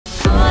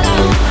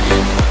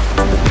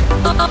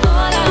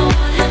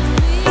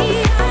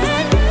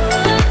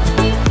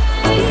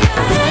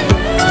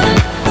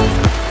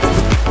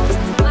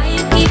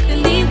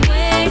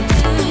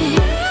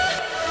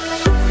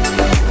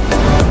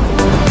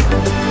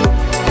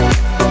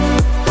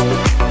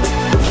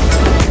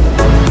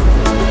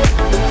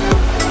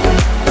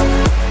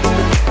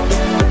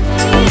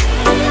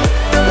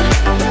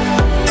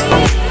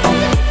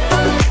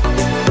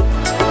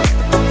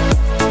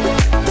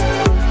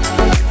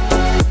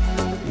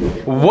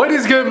What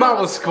is good,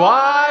 Marble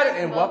Squad?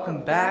 And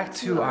welcome back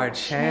to our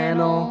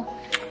channel.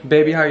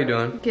 Baby, how are you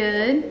doing?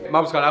 Good.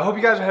 Marble Squad, I hope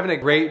you guys are having a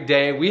great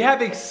day. We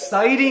have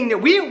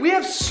exciting, we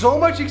have so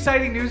much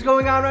exciting news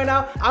going on right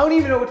now. I don't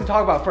even know what to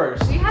talk about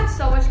first. We have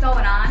so much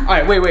going on. All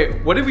right,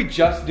 wait. What did we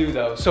just do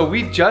though? So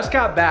we just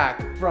got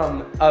back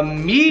from a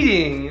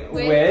meeting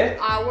with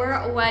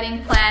our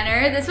wedding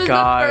planner. This was the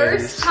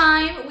first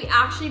time we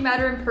actually met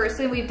her in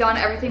person. We've done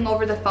everything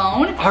over the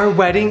phone. Our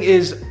wedding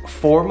is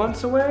 4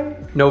 months away.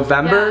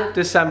 November,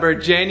 December,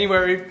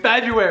 January,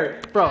 February.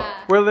 Bro,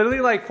 we're literally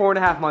like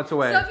 4.5 months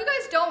away. So if you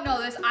guys don't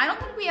know this, I don't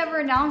think we ever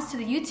announced to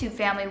the YouTube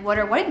family what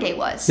our wedding day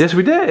was. Yes,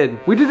 we did.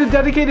 We did a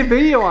dedicated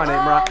video on it,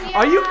 Mariah. Yeah.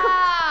 Are you?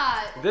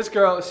 This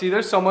girl, see,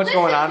 there's so much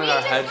going on in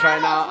our heads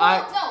right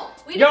now.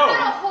 We just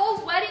had a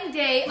whole wedding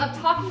day of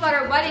talking about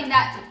our wedding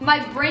that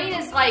my brain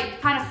is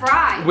like kind of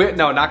fried.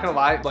 No, not gonna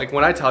lie. Like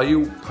when I tell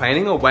you,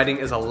 planning a wedding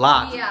is a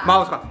lot. Yeah.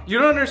 Mom, you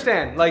don't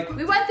understand. Like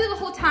we went through the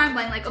whole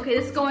timeline. Like, okay,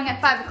 this is going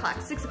at 5 o'clock,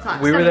 6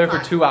 o'clock. We were there for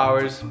 2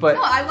 hours, but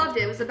no, I loved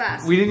it. It was the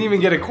best. We didn't even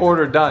get a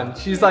quarter done.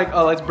 She's like,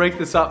 oh, let's break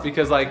this up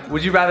because like,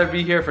 would you rather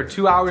be here for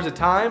 2 hours a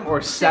time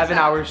or 7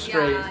 hours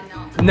straight?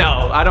 Yeah,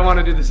 no, I don't want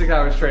to do the 6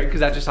 hours straight because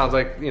that just sounds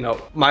like, you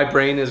know, my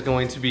brain is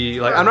going to be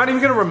like, I'm not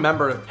even gonna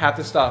remember half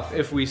the stuff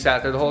if we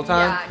sat there the whole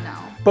time. Yeah,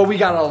 no. But we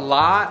got a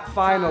lot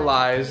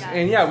finalized,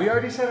 and yeah, we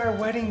already set our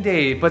wedding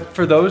date. But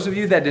for those of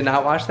you that did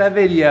not watch that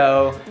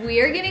video,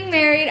 we are getting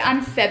married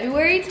on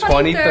February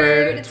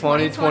 23rd,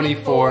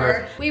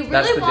 2024. We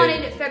really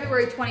wanted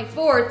February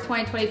 24th,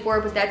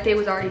 2024, but that day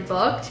was already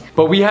booked.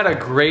 But we had a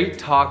great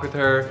talk with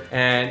her,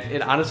 and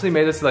it honestly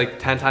made us like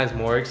 10 times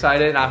more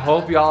excited. And I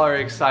hope y'all are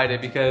excited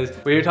because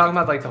we were talking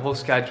about like the whole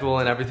schedule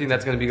and everything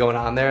that's gonna be going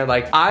on there.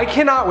 Like, I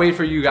cannot wait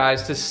for you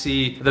guys to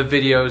see the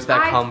videos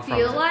that come from it. I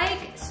feel like,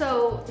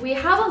 so we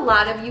have a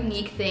lot of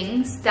unique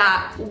things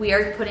that we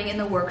are putting in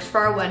the works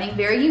for our wedding.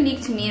 Very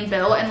unique to me and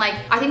Bill. And like,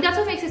 I think that's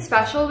what makes it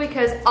special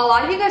because a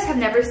lot of you guys have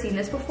never seen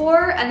this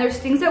before. And there's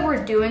things that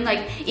we're doing,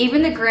 like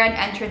even the grand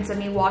entrance of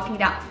me walking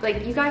down,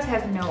 like you guys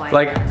have no idea.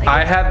 Like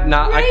I have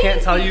not, I can't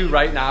tell you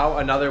right now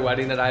another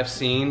wedding that I've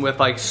seen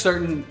with like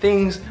certain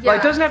things. Yeah.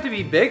 Like it doesn't have to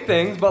be big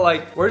things, but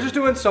like we're just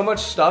doing so much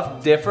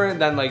stuff different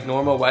than like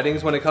normal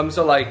weddings when it comes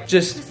to like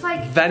just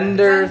like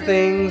vendor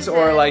things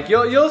or like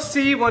you'll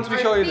see once we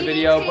show you the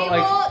video. But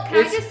like,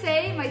 can I just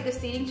say the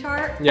seating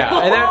chart? Yeah,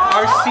 and then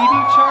our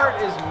seating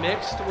chart is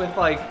mixed with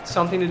like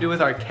something to do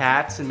with our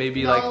cats and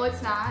maybe like. No,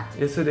 it's not.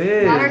 Yes, it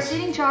is. Not our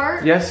seating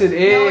chart. Yes, it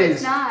is. No,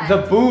 it's not.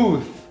 The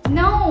booth.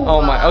 No.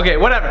 Oh my, okay,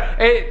 whatever.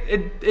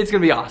 It's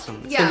gonna be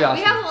awesome. It's gonna be awesome.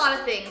 We have a lot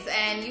of things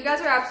and you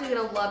guys are absolutely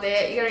gonna love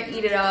it. You're gonna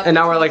eat it up. And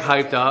now we're like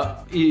hyped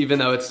up, even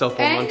though it's still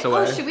 4 months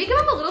away. Oh, should we give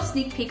them a little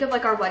sneak peek of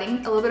like our wedding,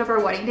 a little bit of our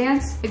wedding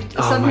dance?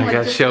 Oh my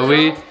gosh, shall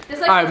we?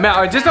 Alright,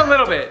 Matt, just a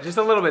little bit. This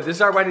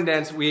is our wedding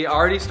dance. We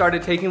already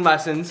started taking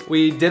lessons.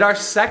 We did our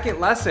second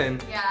lesson.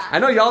 Yeah. I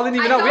know y'all didn't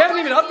even know. We haven't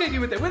even updated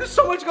you with it. There's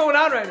so much going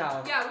on right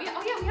now. Yeah, we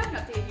haven't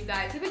updated you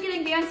guys. We've been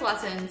getting dance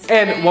lessons.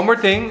 And one more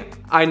thing,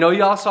 I know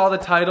y'all saw the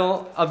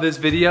title of this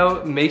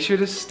video. Make sure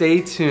to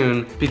stay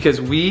tuned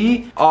because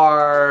we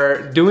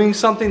are doing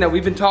something that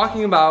we've been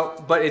talking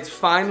about, but it's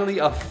finally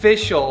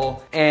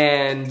official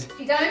and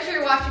you gotta make sure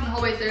you're watching the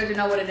whole way through to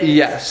know what it is.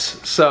 Yes,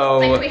 so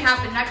like it could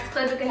happen next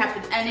clip, it could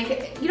happen, and it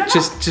could, you don't know.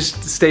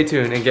 Just stay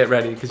tuned and get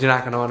ready because you're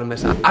not gonna want to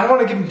miss out. I don't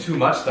want to give them too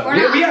much though. We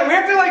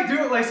have to like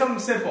do it like something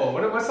simple.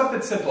 What's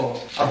something simple?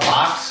 A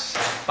box?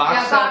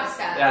 Box stuff.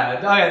 Yeah,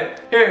 okay.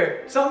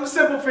 Here, something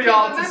simple for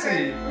y'all to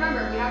see.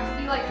 Remember, we have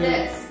to be like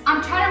this.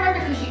 I'm trying to remember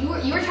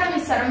because you were trying to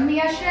be centering me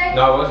yesterday.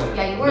 No, I wasn't.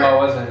 Yeah, you were. No, I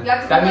wasn't. You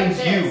have to that be means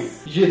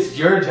like you. It's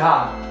your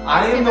job.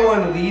 I am the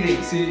one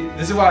leading. See,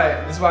 this is why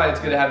it's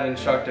good to have an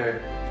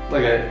instructor.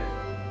 Look at it.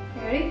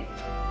 You ready?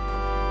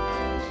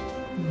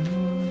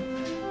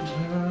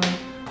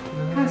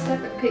 Kind of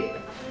step it. Okay.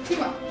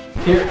 Come on.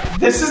 Here,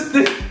 this is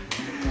the.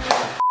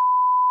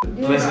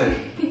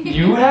 Listen,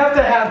 you have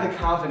to have the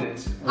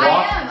confidence.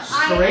 Walk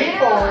straight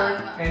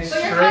forward and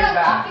straight back. But you're kind of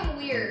walking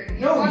weird.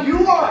 No,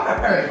 you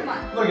are. Come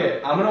on. Look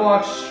at, I'm gonna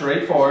walk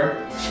straight forward.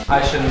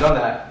 I shouldn't have done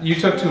that. You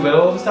took too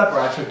little of a step, or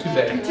I took too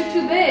big. You took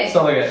too big.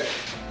 So look at it.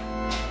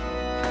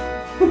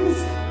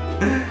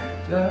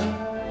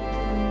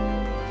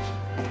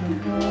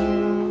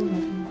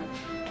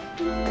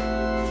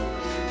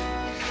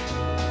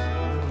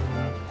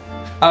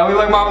 We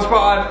like Mama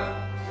Squad.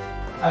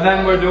 And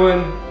then we're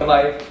doing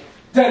like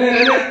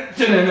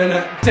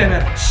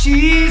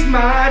she's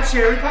my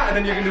cherry pie. And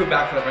then you're gonna do a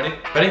backflip. Ready?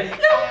 Ready? No.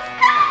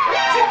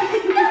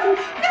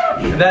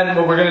 And then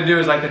what we're gonna do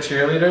is like the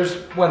cheerleaders,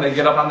 when they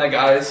get up on that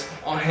guy's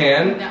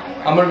hand,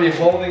 I'm gonna be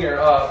holding her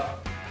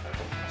up,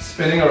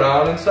 spinning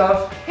around and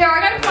stuff. Here, I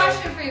got a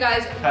question for you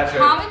guys.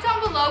 Comment down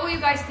below what you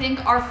guys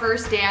think our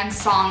first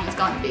dance song is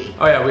gonna be.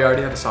 Oh yeah, we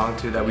already have a song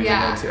too that we did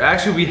dance to.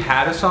 Actually, we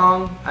had a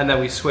song and then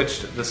we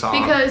switched the song.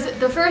 Because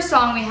the first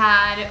song we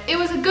had, it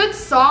was a good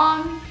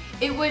song.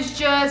 it was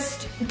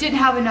just, didn't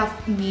have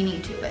enough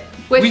meaning to it.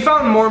 Which, we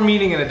found more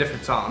meaning in a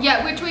different song.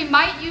 Yeah, which we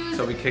might use.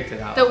 So we kicked it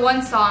out. The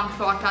one song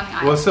for Walk Down the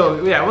Aisle.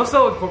 We'll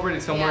still incorporate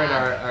it somewhere in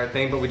our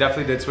thing, but we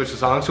definitely did switch the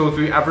song. So if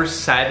we ever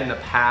said in the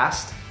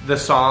past the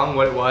song,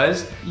 what it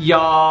was,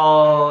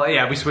 y'all,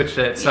 yeah, we switched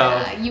it, so.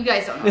 Yeah, you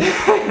guys don't know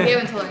this. We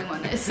haven't told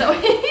anyone this, so.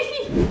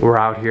 We're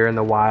out here in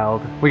the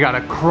wild. We got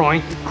a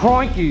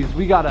croinkies.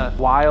 We got a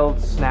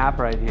wild snap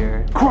right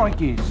here.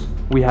 Croinkies.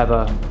 We have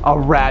a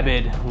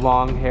rabid,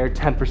 long-haired,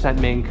 10%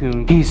 Maine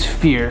Coon. He's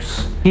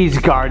fierce. He's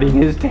guarding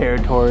his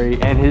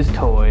territory and his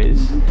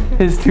toys.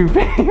 His two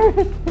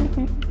favorite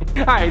things.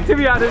 All right, to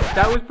be honest,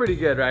 that was pretty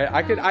good, right?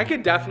 I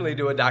could definitely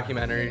do a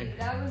documentary.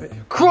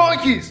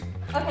 Croinkies.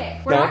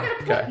 Okay, we're not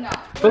gonna put, no.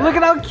 But look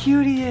at how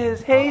cute he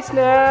is. Hey,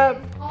 Snap.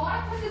 I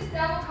wanna put this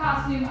devil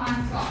costume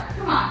on Scar.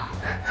 Come on.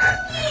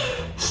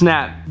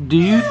 Snap, do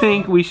you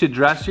think we should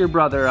dress your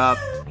brother up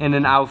in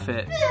an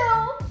outfit?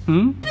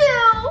 Bill.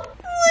 Bill. Look,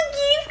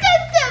 he's got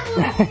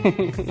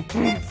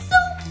devil. It's so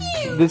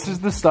cute. This is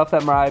the stuff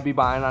that Mariah be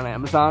buying on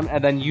Amazon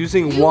and then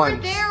using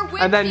once.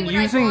 And then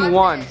using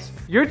once.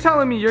 You're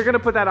telling me you're gonna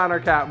put that on our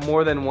cat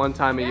more than one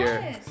time a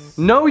year?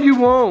 No, you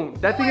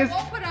won't. That thing is. I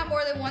won't put it on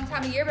more than one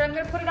time a year, but I'm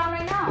gonna put it on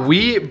right now.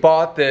 We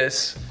bought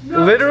this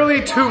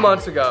literally 2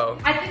 months ago.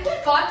 I think we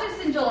bought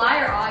this in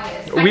July or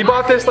August. We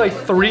bought this like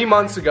 3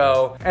 months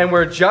ago, and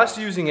we're just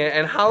using it.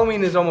 And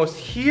Halloween is almost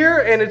here,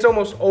 and it's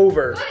almost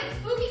over. But it's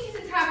spooky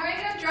season time. We're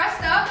gonna get them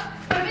dressed up,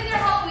 put them in their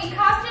Halloween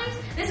costumes.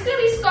 This is gonna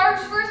be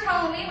Scar's first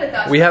Halloween with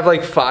us. We have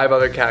like 5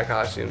 other cat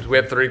costumes. We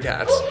have 3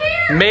 cats. Who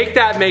cares? Make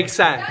that make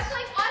sense. That's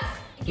like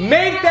us.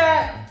 Make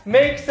that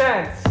make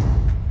sense.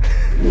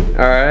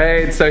 All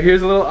right, so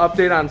here's a little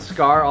update on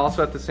Scar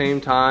also at the same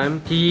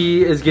time.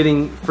 He is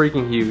getting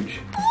freaking huge.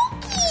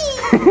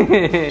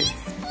 Spooky.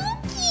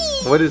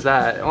 What is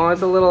that? Oh,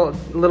 it's a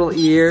little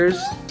ears.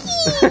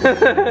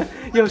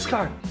 Yo,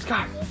 Scar.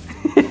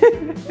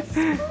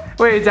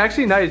 Wait, it's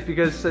actually nice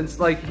because since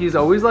he's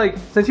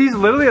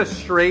literally a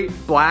straight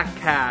black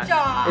cat,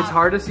 it's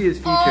hard to see his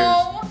features.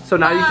 Oh, so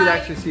now you can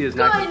actually see his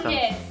neck and stuff.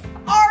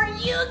 Are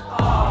you?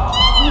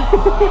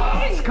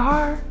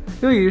 Scar,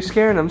 look, you're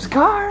scaring him.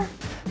 Scar,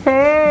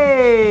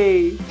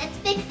 hey. Let's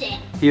fix it.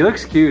 He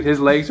looks cute. His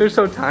legs are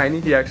so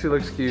tiny. He actually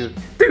looks cute.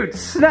 Dude,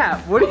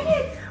 Snap. What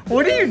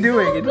are you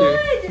doing in here?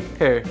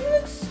 Here.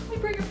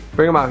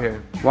 Bring him out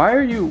here. Why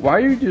are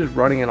you just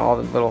running in all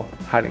the little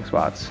hiding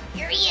spots?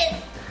 Here he is.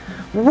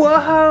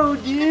 Whoa,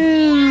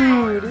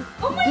 dude.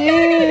 Oh my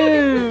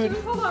dude.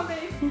 God. Hold on,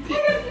 babe. I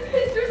got some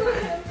pictures of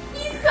him.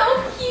 He's so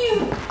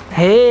cute.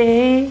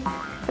 Hey.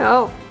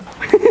 Oh.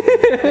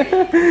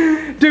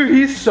 Dude,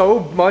 he's so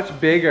much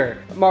bigger.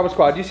 Marble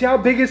Squad, do you see how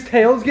big his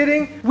tail's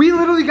getting? We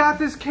literally got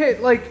this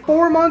kit like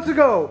 4 months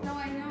ago. No,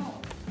 I know.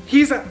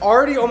 He's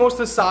already almost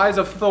the size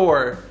of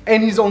Thor,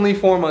 and he's only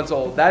 4 months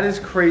old. That is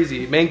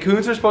crazy. Maine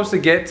Coons are supposed to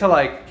get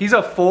to he's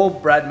a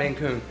full-bred Maine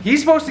Coon.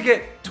 He's supposed to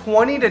get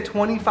 20 to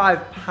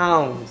 25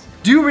 pounds.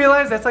 Do you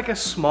realize that's like a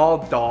small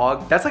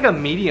dog? That's like a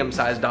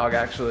medium-sized dog,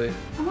 actually.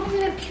 I want to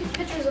get cute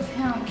pictures of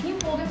him. Can you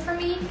hold him for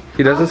me?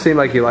 He doesn't seem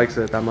like he likes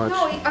it that much.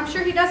 No, I'm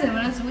sure he doesn't.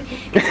 Get some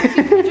cute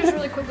pictures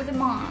really quick with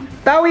him on.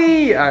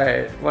 Bowie! All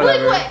right,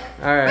 whatever. Really quick.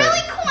 All right.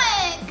 Really quick.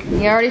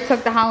 He already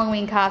took the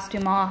Halloween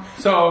costume off.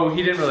 So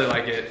he didn't really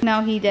like it.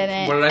 No, he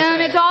didn't. What did I say?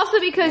 And it's also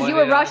because you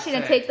were rushing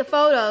to take the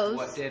photos.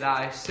 What did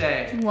I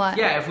say? What?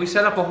 Yeah, if we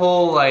set up a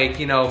whole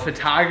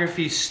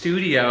photography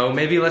studio,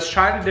 maybe let's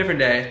try it a different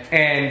day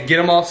and get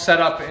them all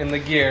set up in the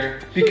gear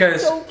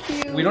because so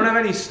cute. We don't have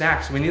any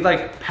snacks. We need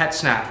pet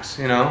snacks,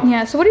 you know?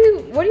 Yeah. So what are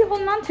you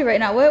holding on to right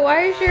now?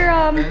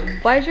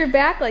 Why is your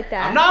back like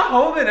that? I'm not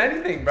holding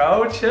anything,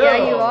 bro. Chill.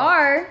 Yeah, you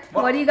are.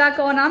 What do you got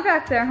going on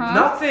back there, huh?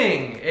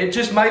 Nothing. It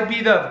just might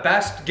be the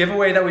best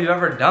giveaway that we've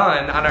ever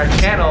done on our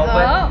channel.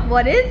 Oh,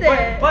 what is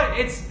it? But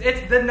it's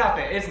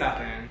nothing. It's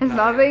nothing. It's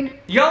nothing.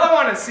 Y'all don't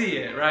want to see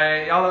it,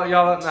 right?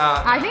 Y'all.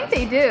 I think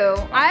they do.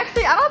 I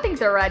don't think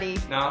they're ready.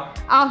 No.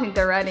 I don't think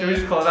they're ready. Should we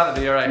just close out the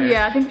video right here?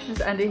 Yeah, I think we should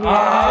just end it here. Oh,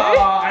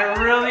 I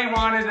really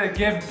wanted to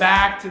give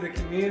back to the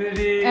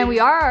community. And we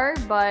are,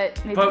 but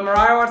maybe. But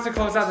Mariah wants to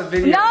close out the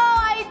video. No,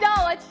 I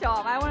don't. Let's show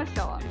them. I want to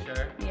show them. You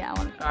sure? Yeah, I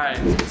want to. All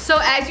right. So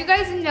as you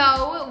guys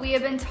know, we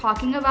have been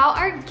talking about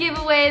our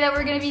giveaway that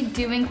we're gonna be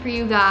doing for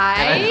you guys.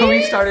 And I know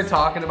we started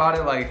talking about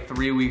it like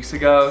 3 weeks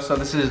ago, so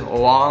this is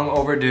long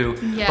overdue.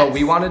 Yes. But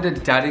we wanted to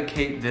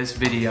dedicate this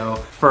video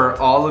for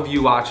all of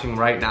you watching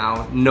right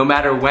now, no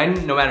matter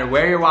when, no matter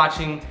where you're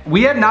watching.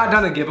 We have not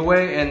done a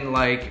giveaway in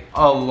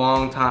a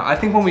long time. I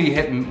think when we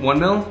hit 1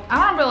 mil. I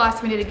don't remember the last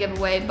time we did a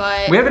giveaway,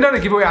 but we haven't done a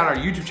giveaway on our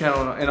YouTube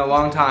channel in a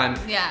long time.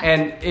 Yeah.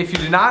 And if you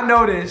did not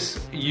notice,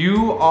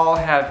 you all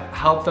have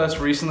helped us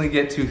recently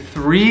get to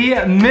 3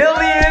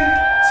 million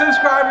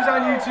subscribers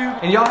on YouTube,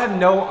 and y'all have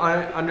no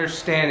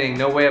understanding,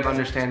 no way of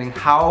understanding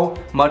how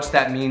much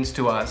that means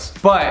to us.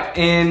 But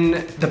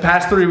in the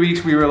past 3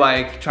 weeks, we were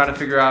like trying to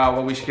figure out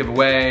what we should give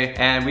away,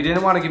 and we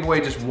didn't want to give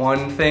away just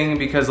one thing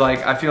because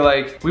like I feel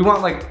like we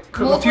want like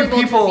a few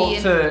people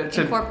to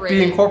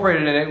be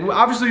incorporated in it.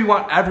 Obviously, we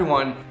want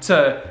everyone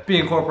to be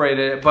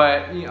incorporated,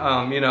 but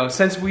you know,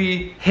 since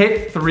we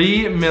hit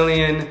 3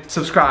 million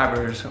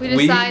subscribers,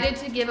 we decided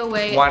to give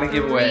away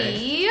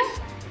three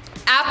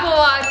Apple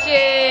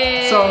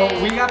Watches.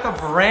 So we got the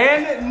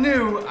brand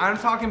new, I'm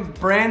talking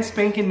brand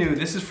spanking new.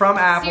 This is from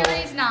Apple.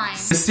 Series 9.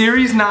 The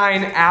Series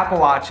 9 Apple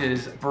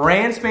Watches,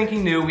 brand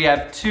spanking new. We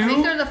have two. I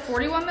think they're the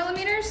 41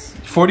 millimeters.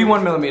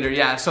 41 millimeter,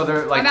 yeah. So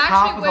they're like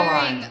top of the line.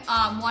 I'm actually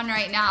wearing one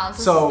right now.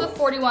 So this is the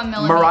 41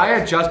 millimeter.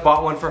 Mariah just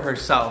bought one for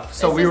herself.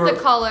 So this is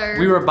the color.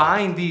 We were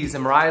buying these,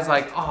 and Mariah's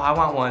like, oh, I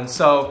want one.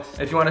 So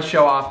if you want to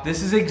show off,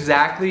 this is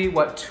exactly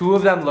what two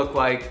of them look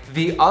like.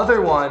 The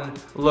other one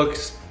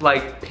looks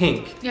like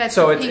pink. Yeah, it's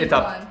so the it's pink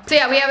up. one. So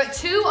yeah, we have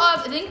two of,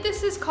 I think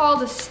this is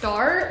called the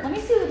Start. Let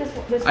me see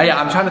what this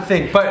Yeah, I'm trying to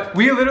think. But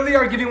we literally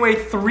are giving away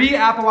 3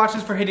 Apple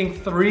Watches for hitting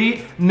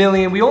 3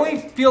 million. We only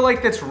feel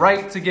like that's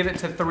right to give it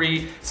to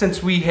 3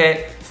 since we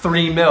hit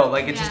 3 mil.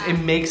 Like it just, it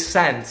makes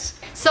sense.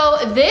 So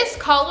this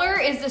color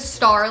is the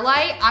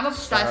Starlight. I'm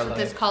obsessed with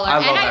this color.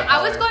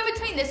 I was going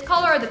between this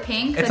color or the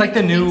pink. It's like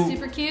the new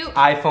super cute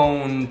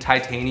iPhone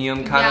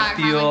titanium kind of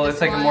feel. It's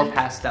like a more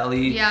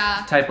pastel-y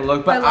type of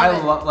look. But I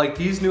love like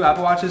these new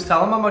Apple Watches.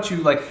 Tell them how much you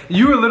like.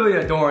 You were literally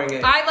adoring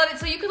it. I love it.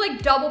 So you could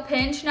like double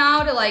pinch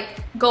now to like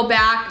go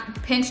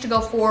back, pinch to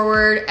go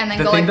forward, and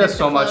then go like this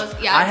to close.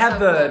 Yeah, I have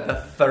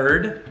the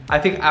third. I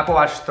think Apple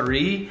Watch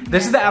 3.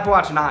 This is the Apple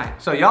Watch 9.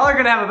 So y'all are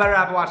gonna have a better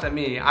Apple Watch than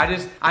me. I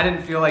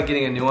didn't feel like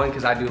getting a new one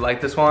because I do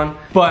like this one.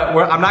 But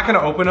I'm not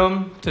gonna open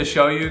them to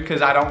show you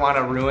because I don't want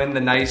to ruin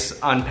the nice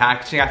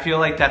unpackaging. I feel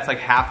like that's like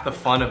half the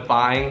fun of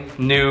buying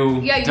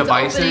new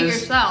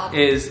devices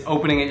is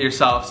opening it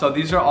yourself. So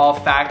these are all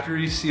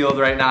factory sealed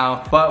right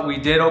now. But we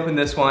did open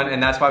this one,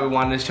 and that's why we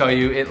wanted to show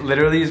you. It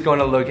literally is going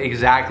to look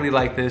exactly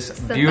like this.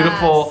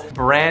 Beautiful,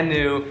 brand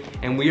new,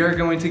 and we are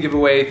going to give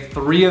away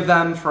 3 of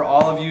them for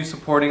all of you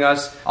supporting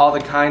us, all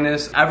the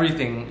kindness,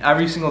 everything,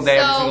 every single day,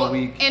 every single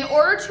week. In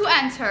order to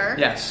enter,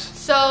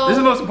 so this is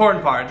the most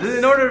important part.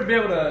 In order to be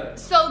able to.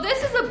 So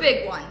this is a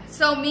big one.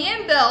 So me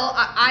and Bill,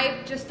 I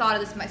just thought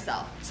of this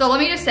myself. So let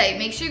me just say,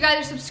 make sure you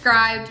guys are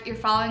subscribed. You're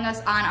following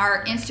us on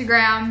our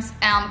Instagrams,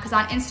 because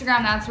on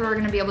Instagram that's where we're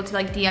gonna be able to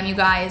like DM you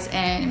guys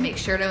and make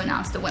sure to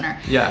announce the winner.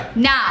 Yeah.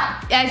 Now,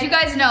 as you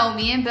guys know,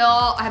 me and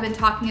Bill have been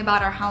talking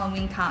about our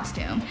Halloween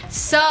costume.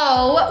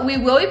 So we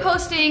will be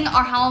posting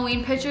our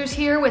Halloween pictures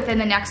here within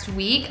the next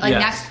week. Like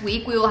next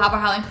week, we will have our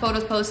Halloween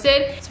photos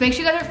posted. So make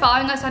sure you guys are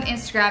following us on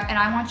Instagram, and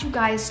I want you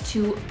guys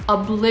to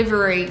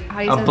obliterate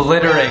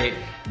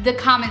the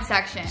comment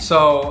section.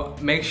 So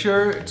make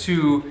sure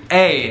to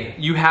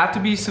you have to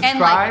be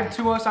subscribed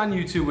to us on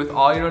YouTube with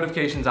all your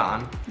notifications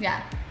on.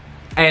 Yeah.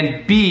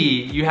 And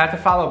B, you have to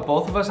follow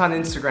both of us on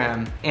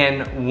Instagram.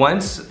 And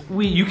once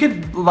you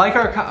could like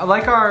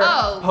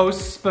our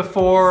posts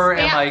before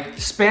and like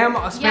spam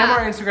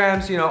our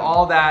Instagrams, you know,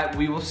 all that.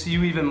 We will see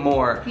you even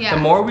more. Yeah.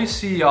 The more we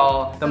see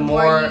y'all, the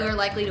more you're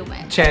likely to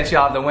win. Chance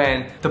y'all to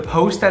win. The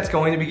post that's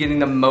going to be getting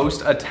the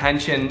most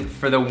attention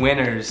for the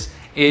winners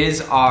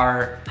is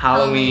our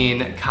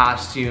Halloween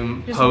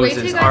costume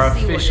poses, our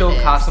official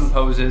costume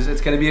poses.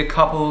 It's gonna be a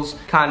couples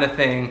kind of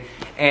thing,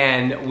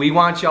 and we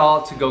want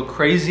y'all to go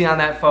crazy on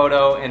that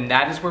photo, and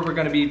that is where we're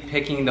gonna be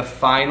picking the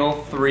final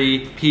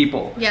 3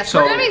 people. Yes,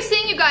 so we're gonna be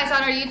seeing you guys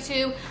on our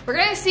YouTube. We're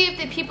gonna see if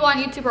the people on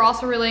YouTube are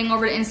also relaying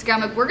over to Instagram.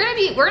 Like we're gonna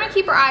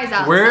keep our eyes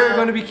out. We're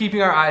gonna be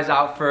keeping our eyes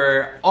out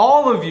for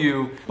all of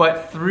you,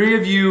 but 3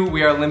 of you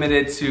we are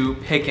limited to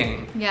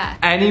picking. Yeah.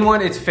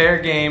 Anyone, it's fair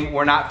game.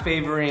 We're not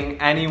favoring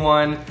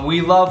anyone. We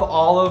love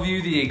all of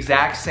you the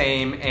exact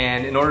same,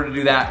 and in order to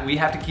do that, we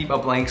have to keep a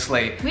blank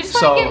slate. We just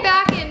want to get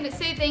back and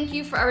say thank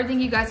you for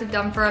everything you guys have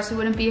done for us. We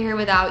wouldn't be here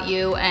without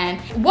you. And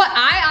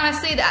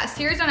honestly, that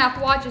series on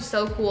Apple Watch is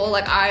so cool.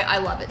 Like I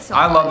love it so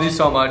much. I love these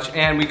so much,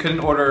 and we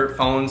couldn't order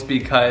phones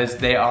because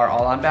they are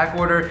all on back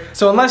order.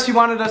 So unless you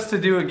wanted us to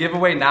do a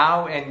giveaway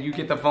now and you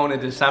get the phone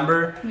in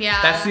December,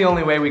 that's the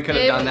only way we could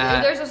have done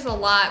that. There's just a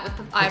lot with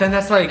the iPhone. But then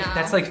that's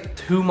like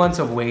 2 months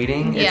of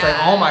waiting. It's like,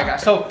 oh my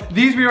gosh. So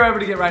these we were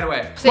able to get right away.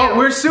 But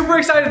we're super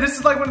excited. This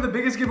is like one of the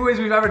biggest giveaways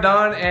we've ever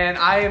done, and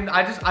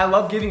I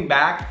love giving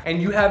back,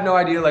 and you have no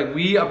idea. Like,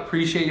 we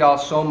appreciate y'all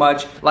so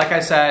much. Like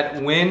I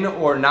said, win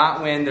or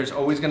not win, there's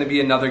always gonna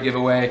be another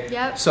giveaway.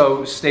 Yep.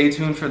 So stay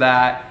tuned for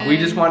that. We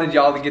just wanted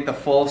y'all to get the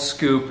full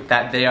scoop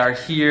that they are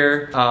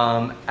here.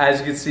 As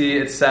you can see,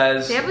 it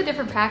says they have a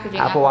different packaging.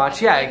 Apple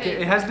Watch. Yeah,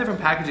 it has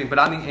different packaging, but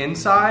on the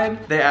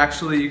inside, they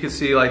actually, you can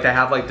see like they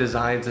have like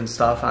designs and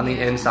stuff on the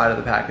inside of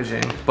the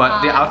packaging.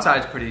 But the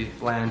outside's pretty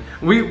bland.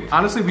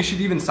 Honestly, we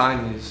should even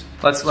sign these.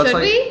 Let's sign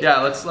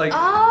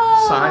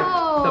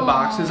the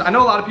boxes. I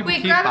know a lot of people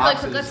keep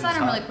boxes. Wait, let's sign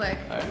them really quick.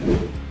 Right.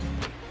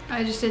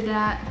 I just did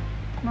that.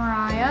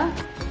 Mariah.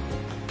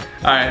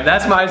 All right,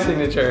 that's my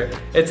signature.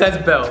 It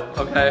says Bill,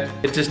 okay?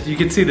 You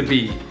can see the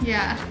B.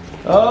 Yeah.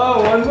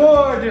 Oh, one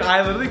more. Dude,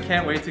 I literally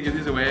can't wait to give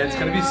these away. It's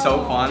gonna be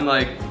so fun.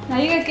 Like, now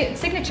you guys get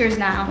signatures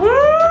now.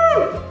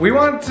 Woo! We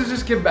want to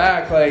just give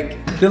back like,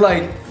 did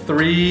like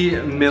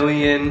 3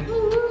 million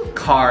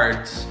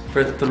cards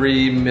for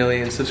 3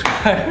 million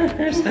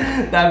subscribers.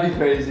 That'd be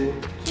crazy.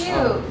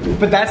 Cute.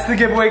 But that's the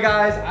giveaway,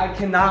 guys. I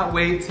cannot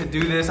wait to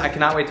do this. I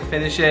cannot wait to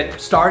finish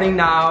it. Starting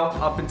now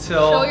up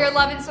until... Show your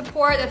love and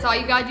support. That's all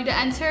you gotta do to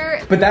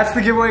enter. But that's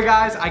the giveaway,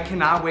 guys. I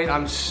cannot wait.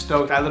 I'm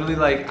stoked. I literally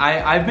like,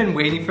 I've been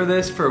waiting for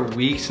this for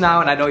weeks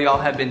now, and I know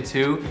y'all have been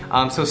too.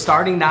 So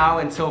starting now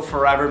until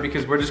forever,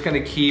 because we're just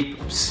gonna keep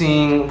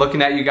seeing,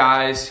 looking at you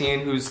guys, seeing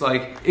who's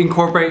like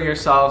incorporating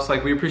yourselves.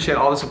 Like, we appreciate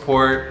all the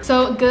support.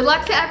 So good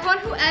luck to everyone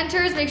who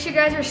enters. Make sure you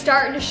guys are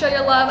starting to show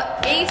your love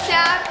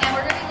ASAP, and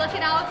we're gonna be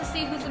looking out to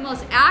see who's the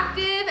most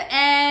active,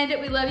 and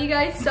we love you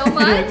guys so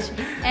much.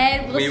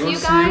 And we'll see you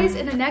guys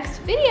in the next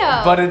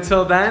video. But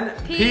until then,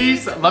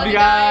 peace. Love you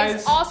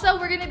guys. Also,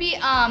 we're gonna be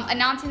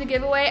announcing the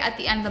giveaway at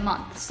the end of the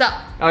month. So.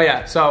 Oh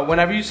yeah, so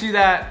whenever you see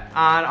that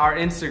on our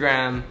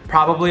Instagram,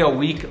 probably a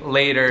week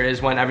later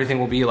is when everything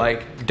will be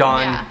like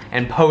done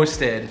and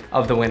posted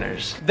of the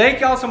winners. Thank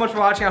y'all so much for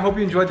watching. I hope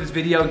you enjoyed this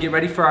video. Get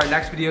ready for our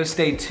next video.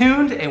 Stay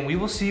tuned, and we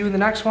will see you in the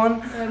next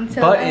one.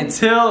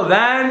 Until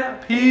then,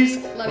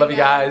 peace. Love you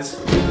guys.